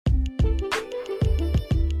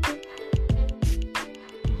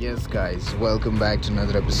Yes, guys, welcome back to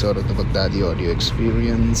another episode of the Baghdadi Audio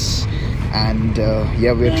Experience. And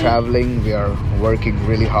we're traveling. We are working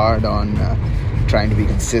really hard on trying to be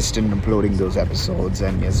consistent uploading those episodes.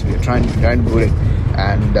 And yes, we're trying to do it.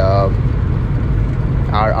 And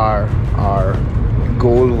our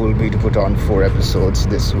goal will be to put on 4 episodes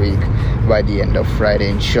this week by the end of Friday,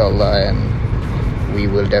 inshallah. And we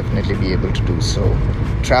will definitely be able to do so.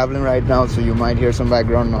 Traveling right now, so you might hear some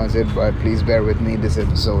background noises, but please bear with me. This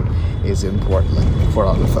episode is important for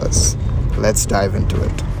all of us. Let's dive into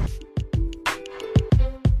it.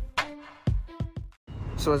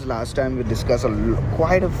 So as last time, we discussed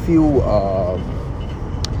quite a few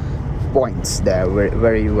points there,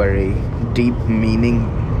 very, very deep meaning,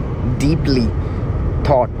 deeply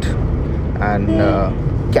thought and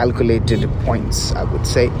calculated points, I would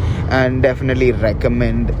say, and definitely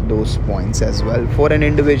recommend those points as well for an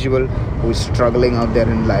individual who is struggling out there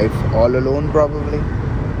in life all alone, probably,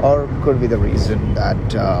 or could be the reason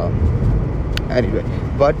that anyway.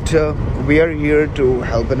 But we are here to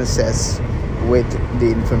help and assess with the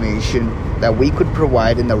information that we could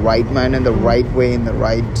provide in the right manner, in the right way, in the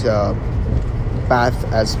right path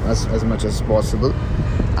as much as possible,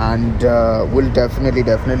 and we'll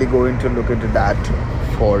definitely go into look into that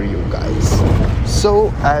for you guys.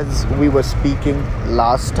 So as we were speaking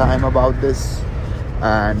last time about this,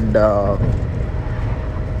 and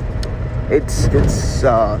it's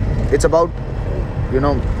about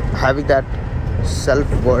having that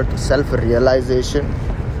self-worth, self-realization,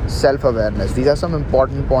 self-awareness. These are some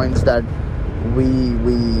important points that we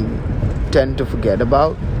tend to forget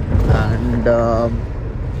about,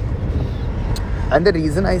 and the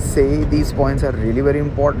reason I say these points are really very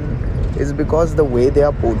important is because the way they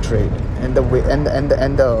are portrayed and the way and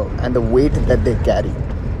the weight that they carry.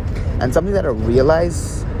 And something that I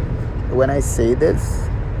realize when I say this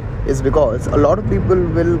is because a lot of people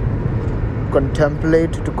will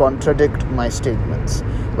contemplate to contradict my statements,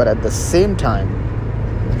 but at the same time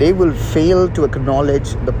they will fail to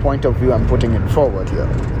acknowledge the point of view I'm putting it forward here.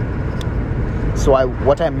 So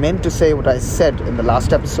what I meant to say, what I said in the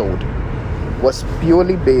last episode, was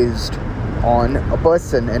purely based on a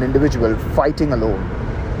person, an individual fighting alone.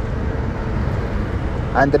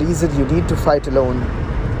 And the reason you need to fight alone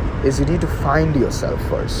is you need to find yourself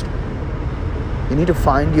first. You need to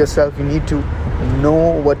find yourself. You need to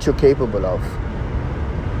know what you're capable of.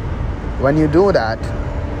 When you do that,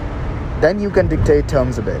 then you can dictate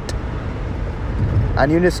terms a bit.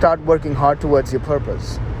 And you need to start working hard towards your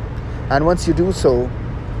purpose. And once you do so,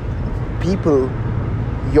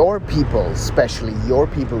 especially your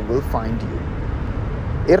people will find you.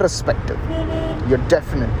 Irrespective,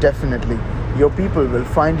 definitely your people will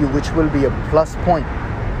find you, which will be a plus point.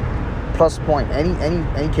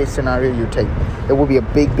 Any case scenario you take, it will be a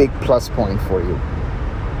big plus point for you.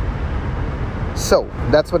 So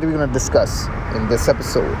that's what we're going to discuss in this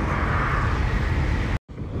episode.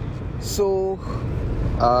 So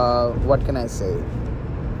what can I say?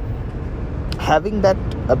 Having that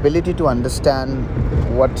ability to understand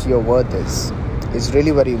what your worth is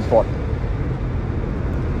really very important.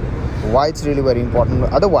 Why it's really very important?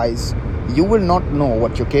 Otherwise, you will not know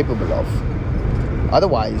what you're capable of.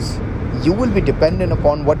 Otherwise, you will be dependent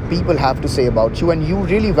upon what people have to say about you, and you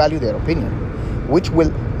really value their opinion, which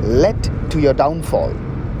will lead to your downfall.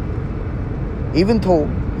 Even though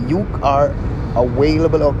you are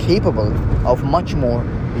available or capable of much more,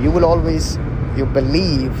 you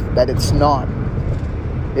believe that it's not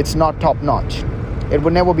top notch. It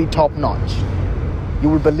will never be top notch. You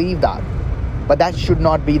will believe that. But that should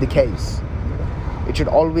not be the case. It should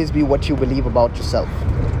always be what you believe about yourself.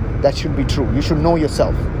 That should be true. You should know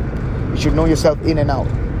yourself. You should know yourself in and out.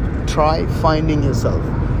 Try finding yourself,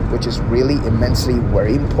 which is really immensely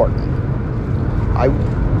very important.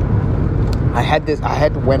 I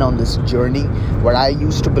had went on this journey where I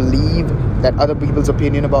used to believe that other people's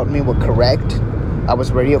opinion about me were correct. I was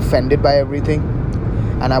very offended by everything,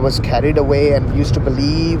 and I was carried away and used to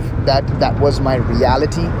believe that was my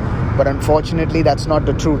reality. But unfortunately, that's not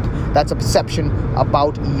the truth. That's a perception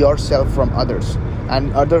about yourself from others,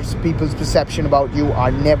 and people's perception about you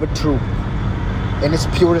are never true. In its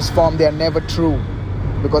purest form, they are never true,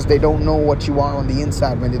 because they don't know what you are on the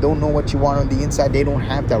inside. When they don't know what you are on the inside, they don't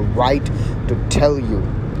have the right to tell you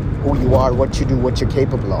who you are, what you do, what you're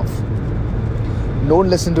capable of. Don't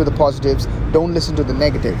listen to the positives. Don't listen to the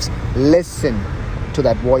negatives. Listen to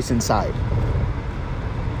that voice inside.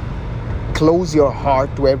 Close your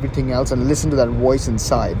heart to everything else and listen to that voice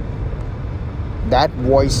inside. That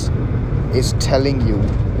voice is telling you,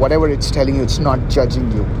 whatever it's telling you, it's not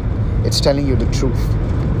judging you. It's telling you the truth.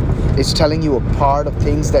 It's telling you a part of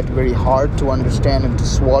things that are very hard to understand and to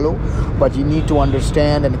swallow, but you need to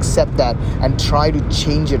understand and accept that and try to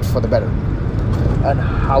change it for the better. And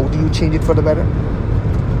how do you change it for the better?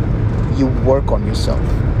 You work on yourself.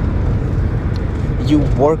 You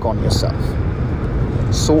work on yourself.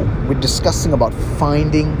 So we're discussing about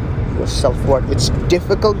finding your self-worth. It's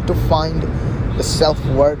difficult to find the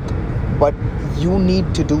self-worth, but you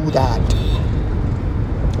need to do that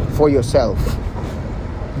for yourself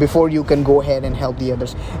before you can go ahead and help the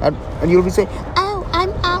others. And you'll be saying, oh,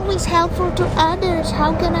 I'm always helpful to others.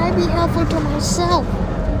 How can I be helpful to myself?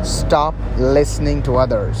 Stop listening to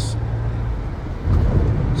others.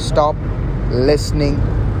 Stop listening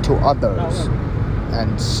to others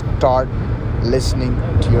and start listening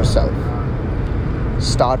to yourself.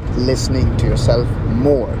 Start listening to yourself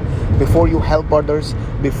more. Before you help others,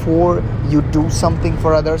 before you do something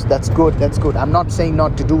for others, that's good. I'm not saying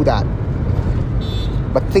not to do that.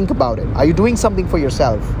 But think about it. Are you doing something for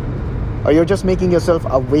yourself? Or you're just making yourself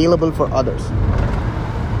available for others?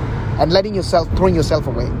 And throwing yourself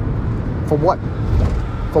away? For what?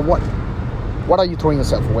 For what? What are you throwing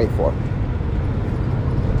yourself away for?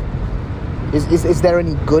 Is there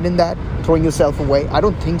any good in that? Throwing yourself away? I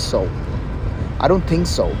don't think so. I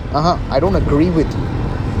don't agree with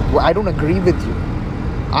you. I don't agree with you.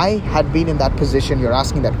 I had been in that position. You're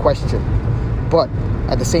asking that question. But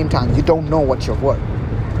at the same time, you don't know what you're worth.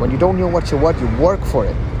 When you don't know what you're worth, you work for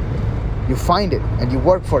it. You find it and you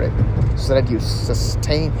work for it so that you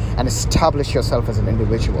sustain and establish yourself as an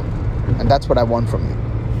individual. And that's what I want from you.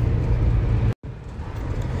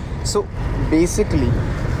 So basically,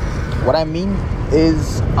 what I mean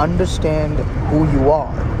is understand who you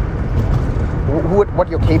are, what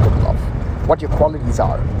you're capable of, what your qualities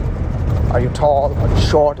are. Are you tall? Are you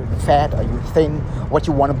short? Are you fat? Are you thin? What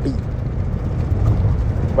you want to be.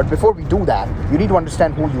 But before we do that, you need to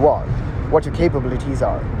understand who you are, what your capabilities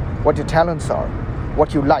are, what your talents are,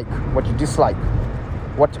 what you like, what you dislike,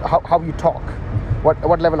 how you talk,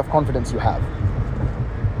 what level of confidence you have,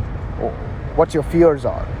 what your fears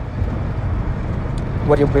are,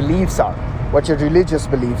 what your beliefs are, what your religious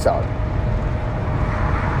beliefs are.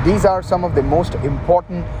 These are some of the most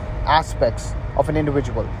important aspects of an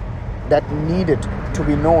individual that needed to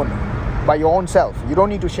be known by your own self. You don't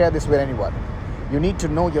need to share this with anyone. You need to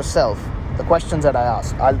know yourself. The questions that I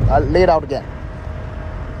asked, I'll lay it out again.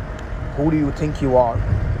 Who do you think you are?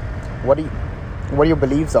 What your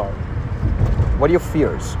beliefs are? What are your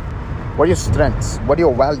fears? What are your strengths? What are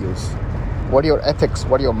your values? What are your ethics?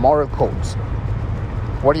 What are your moral codes?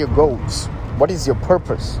 What are your goals? What is your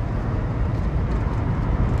purpose?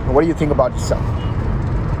 What do you think about yourself?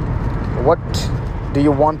 What do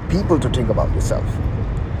you want people to think about yourself?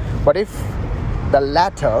 But if the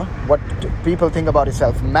latter, what people think about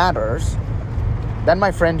yourself, matters, then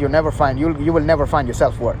my friend, you will never find your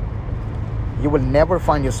self-worth. You will never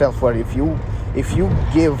find your self-worth if you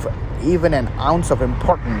give even an ounce of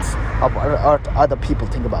importance of what other people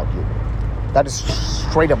think about you. That is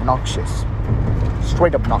straight obnoxious.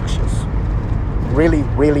 Straight obnoxious. Really,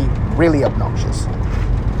 really, really obnoxious.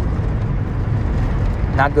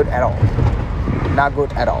 Not good at all. Not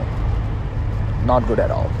good at all. Not good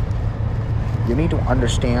at all. You need to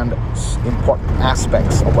understand important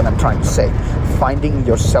aspects of what I'm trying to say. Finding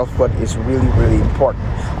your self-worth is really, really important.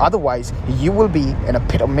 Otherwise, you will be in a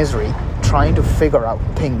pit of misery trying to figure out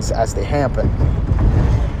things as they happen.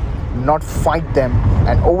 Not fight them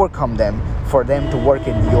and overcome them for them to work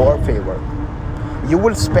in your favor. You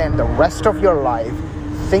will spend the rest of your life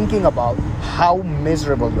thinking about how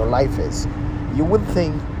miserable your life is. You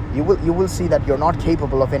will see that you're not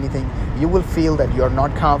capable of anything. You will feel that you're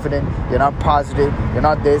not confident, you're not positive, you're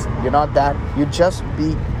not this, you're not that. You just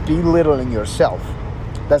be belittling yourself.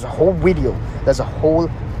 There's a whole video, there's a whole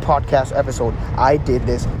podcast episode. I did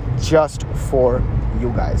this just for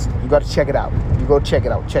you guys. You got to check it out. You go check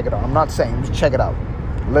it out. I'm not saying, just check it out.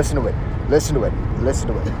 Listen to it.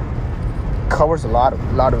 Covers a lot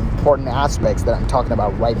of important aspects that I'm talking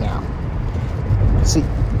about right now. See,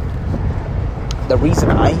 the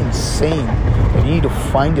reason I am saying that you need to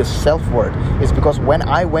find your self-worth is because when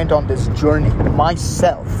I went on this journey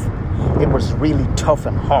myself, it was really tough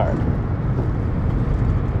and hard.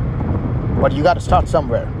 But you got to start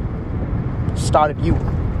somewhere. Start at you.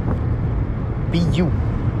 Be you.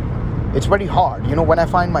 It's very hard. When I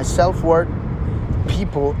find my self-worth,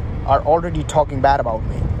 people are already talking bad about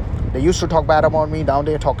me. They used to talk bad about me. Now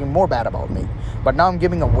they're talking more bad about me. But now we're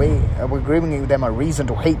giving them a reason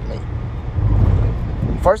to hate me.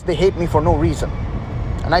 First, they hate me for no reason.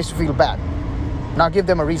 And I used to feel bad. Now give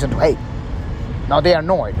them a reason to hate. Now they are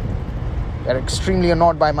annoyed. They're extremely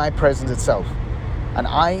annoyed by my presence itself. And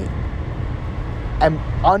I am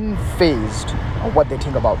unfazed of what they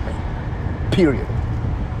think about me. Period.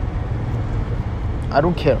 I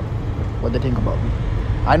don't care what they think about me.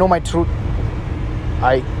 I know my truth.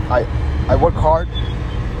 I work hard.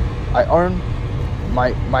 I earn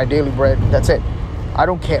my daily bread. That's it. I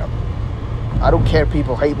don't care. I don't care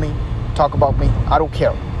people hate me, talk about me. I don't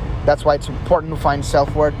care. That's why it's important to find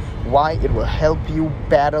self-worth. Why? It will help you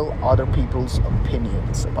battle other people's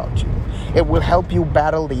opinions about you. It will help you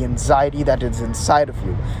battle the anxiety that is inside of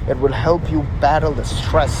you. It will help you battle the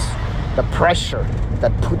stress, the pressure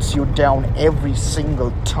that puts you down every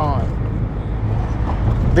single time.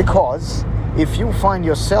 Because if you find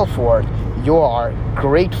your self-worth, you are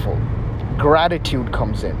grateful. Gratitude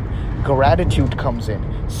comes in. Gratitude comes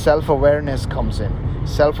in. Self-awareness comes in.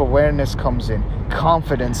 Self-awareness comes in.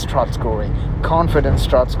 Confidence starts growing. Confidence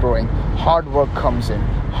starts growing. Hard work comes in.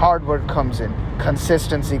 Hard work comes in.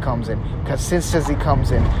 Consistency comes in. Consistency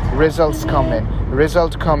comes in. Results come in.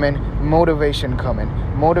 Results come in. Motivation come in.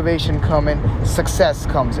 Motivation come in. Success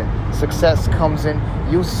comes in. Success comes in.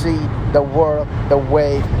 You see the world, the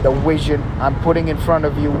way, the vision I'm putting in front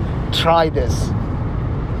of you. Try this.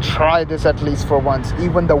 Try this at least for once.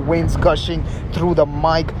 Even the winds gushing through the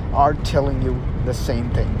mic are telling you the same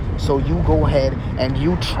thing. So you go ahead and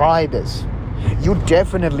you try this. You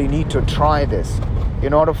definitely need to try this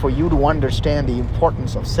in order for you to understand the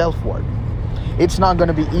importance of self-worth. It's not going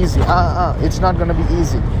to be easy. It's not going to be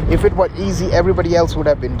easy. If it were easy, everybody else would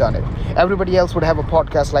have been done it. Everybody else would have a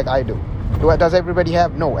podcast like I do. Does everybody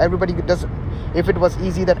have? No, everybody doesn't. If it was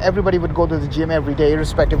easy, then everybody would go to the gym every day,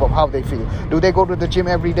 irrespective of how they feel. Do they go to the gym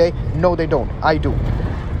every day? No, they don't. I do.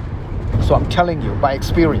 So I'm telling you by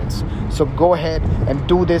experience. So go ahead and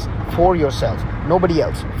do this for yourself. Nobody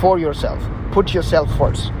else. For yourself. Put yourself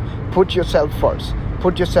first. Put yourself first.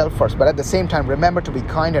 Put yourself first. But at the same time, remember to be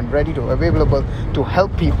kind and ready to available to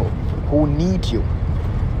help people who need you.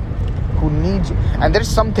 Who need you. And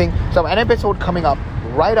there's an episode coming up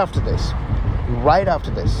right after this. Right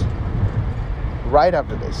after this. Right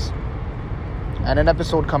after this. And an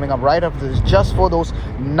episode coming up right after this, just for those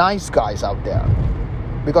nice guys out there.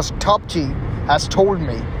 Because Top G has told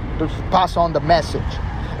me to pass on the message.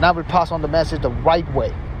 And I will pass on the message the right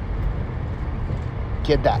way.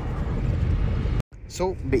 Get that.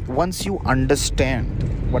 So once you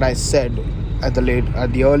understand what I said at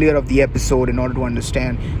the earlier of the episode, in order to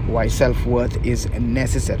understand why self-worth is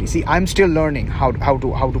necessary. See, I'm still learning how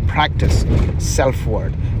to practice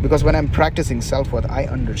self-worth, because when I'm practicing self-worth, I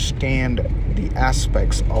understand the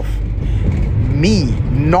aspects of me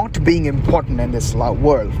not being important in this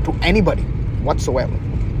world to anybody whatsoever.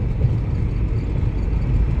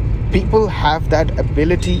 People have that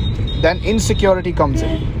ability, then insecurity comes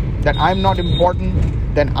in. That I'm not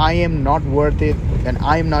important, then I am not worth it, then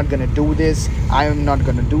I am not going to do this, I am not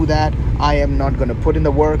going to do that, I am not going to put in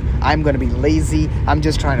the work, I'm going to be lazy, I'm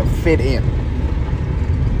just trying to fit in.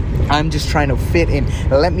 I'm just trying to fit in.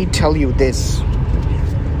 Let me tell you this.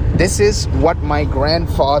 This is what my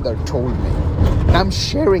grandfather told me. And I'm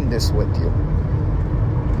sharing this with you.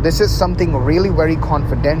 This is something really very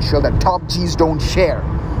confidential that top G's don't share.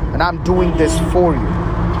 And I'm doing this for you.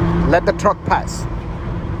 Let the truck pass.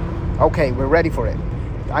 Okay, we're ready for it.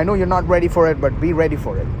 I know you're not ready for it, but be ready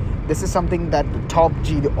for it. This is something that the Top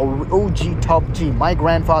G, the OG Top G, my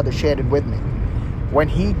grandfather shared it with me when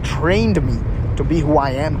he trained me to be who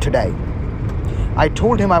I am today. I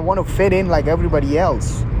told him I want to fit in like everybody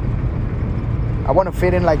else. I want to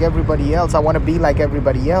fit in like everybody else. I want to be like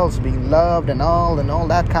everybody else, being loved and all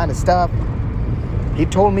that kind of stuff. He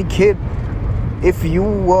told me, kid, if you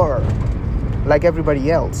were like everybody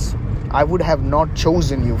else, I would have not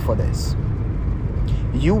chosen you for this.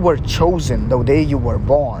 You were chosen the day you were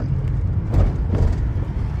born.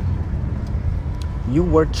 You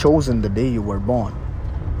were chosen the day you were born.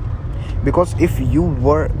 Because if you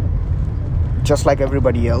were just like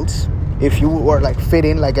everybody else, if you were like fit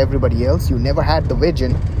in like everybody else, you never had the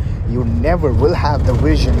vision. You never will have the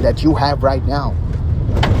vision that you have right now.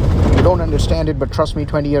 You don't understand it, but trust me,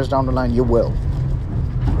 20 years down the line, you will.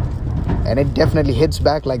 And it definitely hits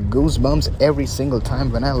back like goosebumps every single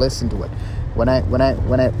time when I listen to it. When I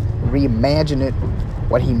reimagine it,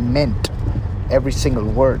 what he meant, every single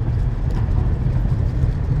word.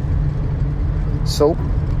 So,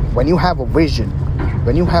 when you have a vision,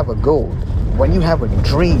 when you have a goal, when you have a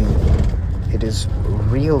dream, it is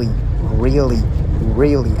really, really,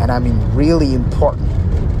 really, and I mean really important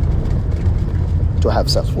to have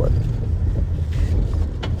self-worth.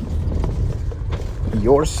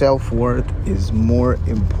 Your self-worth is more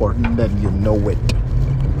important than you know it.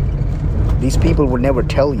 These people will never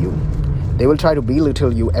tell you. They will try to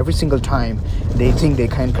belittle you every single time they think they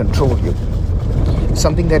can control you.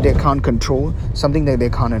 something that they can't control, something that they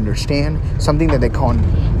can't understand, something that they can't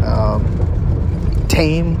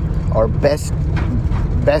tame or best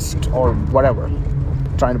or whatever,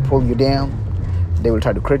 trying to pull you down. They will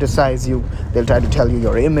try to criticize you. They'll try to tell you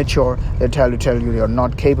you're immature. They'll try to tell you you're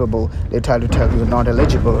not capable. They'll try to tell you you're not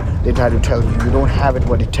eligible. They'll try to tell you you don't have it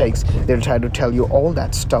what it takes. They'll try to tell you all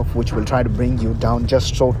that stuff which will try to bring you down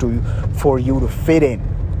just for you to fit in.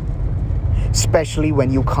 Especially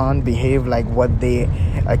when you can't behave like what they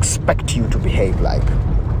expect you to behave like.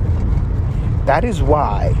 That is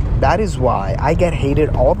why I get hated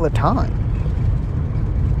all the time.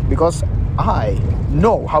 Because I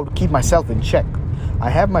know how to keep myself in check. I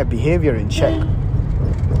have my behavior in check.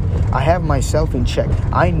 I have myself in check.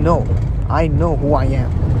 I know who I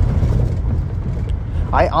am.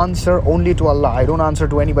 I answer only to Allah. I don't answer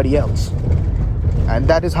to anybody else. And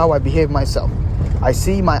that is how I behave myself. I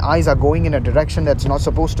see my eyes are going in a direction that's not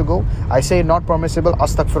supposed to go. I say not permissible,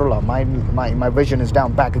 astaghfirullah. My vision is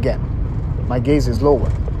down, back again. My gaze is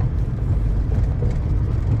lower.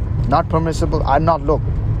 Not permissible, I not look.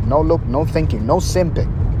 No look, no thinking, no simping.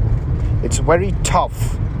 It's very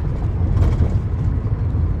tough.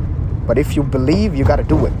 But if you believe, you got to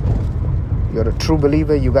do it. You're a true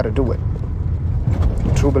believer, you got to do it.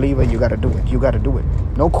 True believer, you got to do it. You got to do it.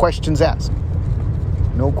 No questions asked.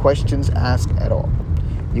 No questions asked at all.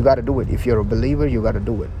 You got to do it. If you're a believer, you got to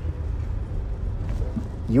do it.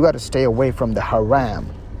 You got to stay away from the haram.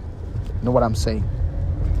 You know what I'm saying?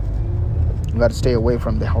 You got to stay away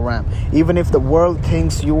from the haram. Even if the world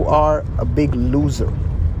thinks you are a big loser.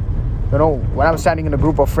 You know, when I was standing in a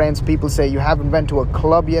group of friends, people say, you haven't went to a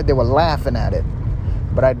club yet. They were laughing at it.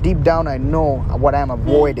 But deep down, I know what I'm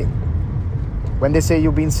avoiding. When they say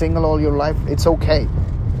you've been single all your life, it's okay.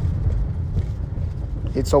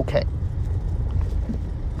 It's okay.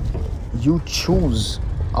 You choose.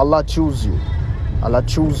 Allah choose you. Allah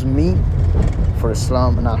choose me for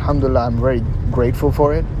Islam. And alhamdulillah, I'm very grateful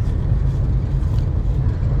for it.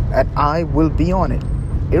 And I will be on it.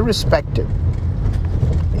 Irrespective.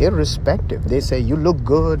 They say you look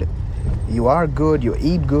good, you are good, you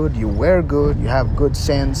eat good, you wear good, you have good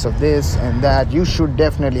sense of this and that. You should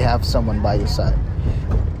definitely have someone by your side.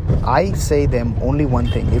 I say them only one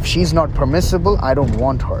thing. If she's not permissible, I don't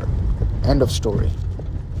want her. End of story.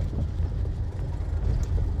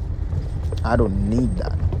 I don't need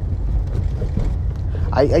that.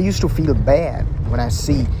 I used to feel bad when I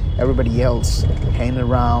see everybody else hanging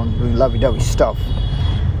around doing lovey-dovey stuff.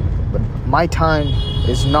 But my time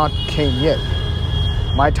is not came yet.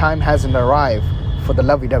 My time hasn't arrived for the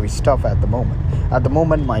lovey-dovey stuff at the moment. At the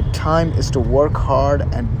moment, my time is to work hard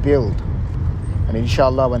and build. And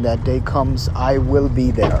inshallah, when that day comes, I will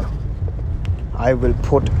be there. I will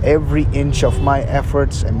put every inch of my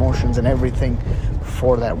efforts, emotions, and everything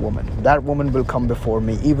for that woman. That woman will come before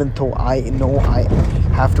me. Even though I know I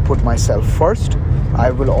have to put myself first, I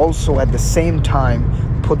will also at the same time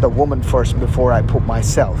put the woman first before I put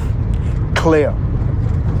myself. Clear.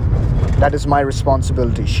 That is my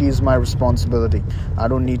responsibility. She is my responsibility. I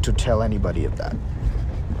don't need to tell anybody of that.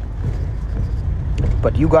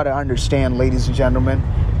 But you got to understand, ladies and gentlemen,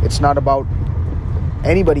 it's not about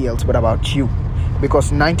anybody else but about you.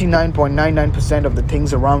 Because 99.99% of the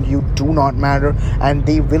things around you do not matter, and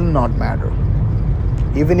they will not matter.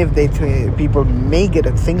 Even if people may get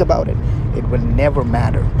a thing about it, it will never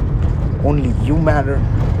matter. Only you matter.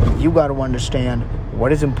 You got to understand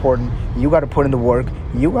what is important. You got to put in the work.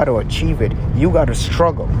 You got to achieve it. You got to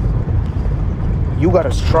struggle. You got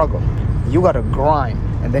to struggle. You got to grind,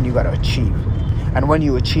 and then you got to achieve. And when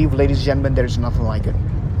you achieve, ladies and gentlemen, there's nothing like it.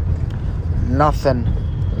 Nothing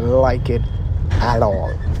like it at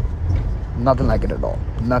all. Nothing like it at all.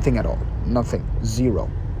 Nothing at all. Nothing. Zero.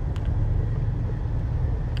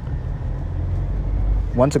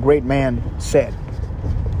 Once a great man said,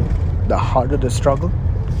 the harder the struggle,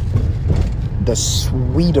 the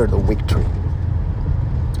sweeter the victory.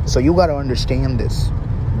 So you got to understand this.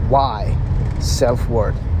 Why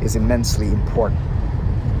self-worth is immensely important.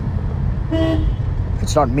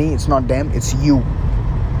 It's not me, it's not them, it's you.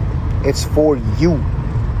 It's for you.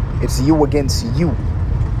 It's you against you.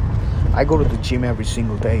 I go to the gym every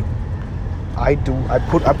single day. I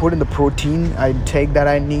put in the protein I take that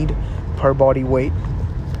I need per body weight.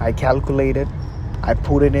 I calculate it. I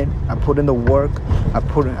put in it. I put in the work.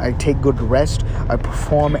 I take good rest. I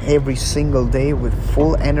perform every single day with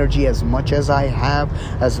full energy, as much as I have,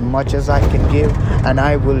 as much as I can give, and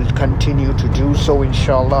I will continue to do so.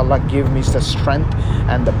 Inshallah, Allah give me the strength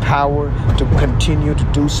and the power to continue to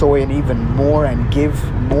do so, and even more, and give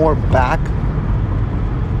more back.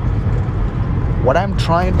 What I'm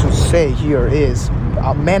trying to say here is,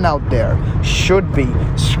 men out there should be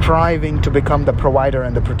striving to become the provider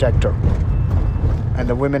and the protector, and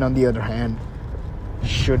the women on the other hand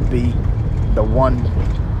should be the one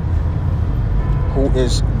who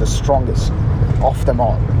is the strongest of them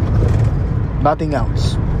all. Nothing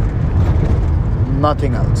else.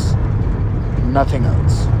 Nothing else. Nothing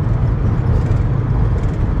else.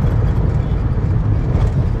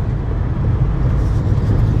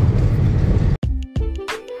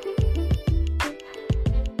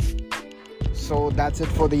 So that's it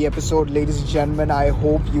for the episode, ladies and gentlemen. I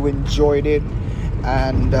hope you enjoyed it,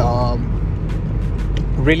 and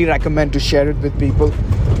really recommend to share it with people,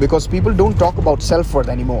 because people don't talk about self-worth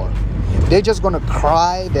anymore. They're just gonna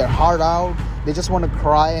cry their heart out. They just want to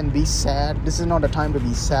cry and be sad. This is not a time to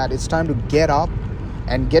be sad. It's time to get up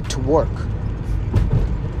and get to work.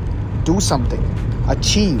 Do something,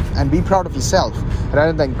 achieve, and be proud of yourself,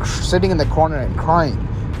 rather than sitting in the corner and crying.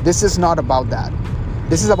 This is not about that.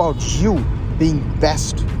 This is about you being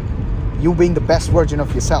best, you being the best version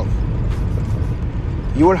of yourself.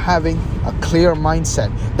 You are having a clear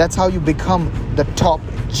mindset. That's how you become the top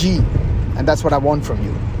G, and that's what I want from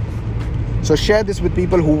you. So share this with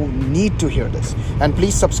people who need to hear this, and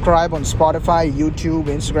please subscribe on Spotify, YouTube,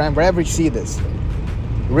 Instagram, wherever you see this.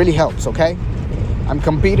 It really helps, okay? I'm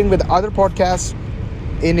competing with other podcasts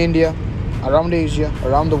in India, around Asia,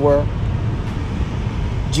 around the world.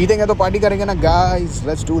 जीतेंगे तो party करेंगे ना, guys.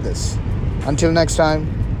 Let's do this. Until next time,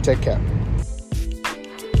 take care.